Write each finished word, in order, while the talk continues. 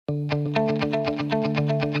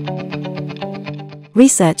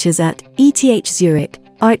researchers at ETH Zurich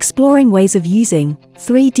are exploring ways of using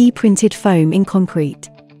 3D printed foam in concrete.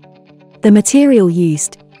 The material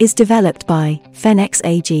used is developed by Phoenix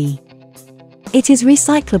AG. It is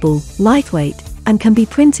recyclable, lightweight, and can be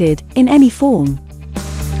printed in any form.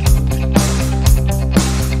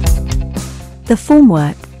 The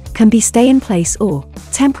formwork can be stay-in-place or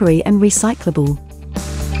temporary and recyclable.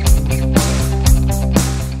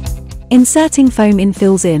 Inserting foam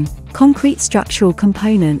infills in concrete structural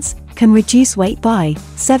components can reduce weight by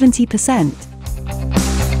 70%.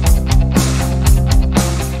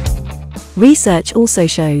 Research also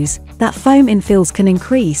shows that foam infills can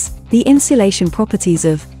increase the insulation properties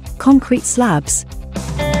of concrete slabs.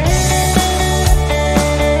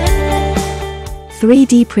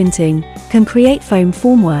 3D printing can create foam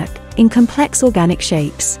formwork in complex organic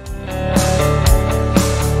shapes.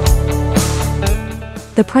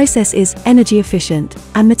 The process is energy efficient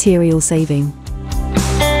and material saving.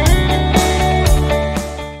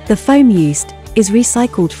 The foam used is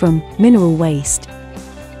recycled from mineral waste.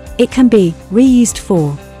 It can be reused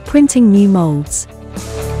for printing new molds.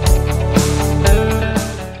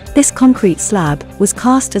 This concrete slab was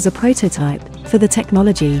cast as a prototype for the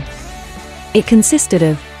technology. It consisted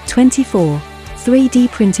of 24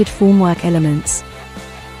 3D printed formwork elements.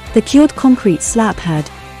 The cured concrete slab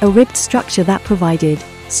had a ribbed structure that provided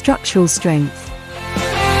structural strength.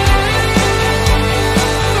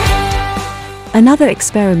 Another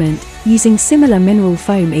experiment using similar mineral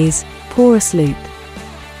foam is porous loop.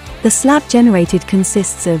 The slab generated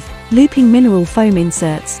consists of looping mineral foam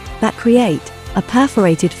inserts that create a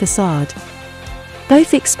perforated facade.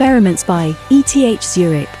 Both experiments by ETH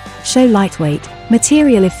Zurich show lightweight,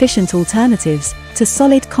 material-efficient alternatives to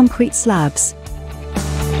solid concrete slabs.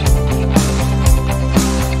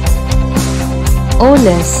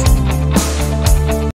 Olous.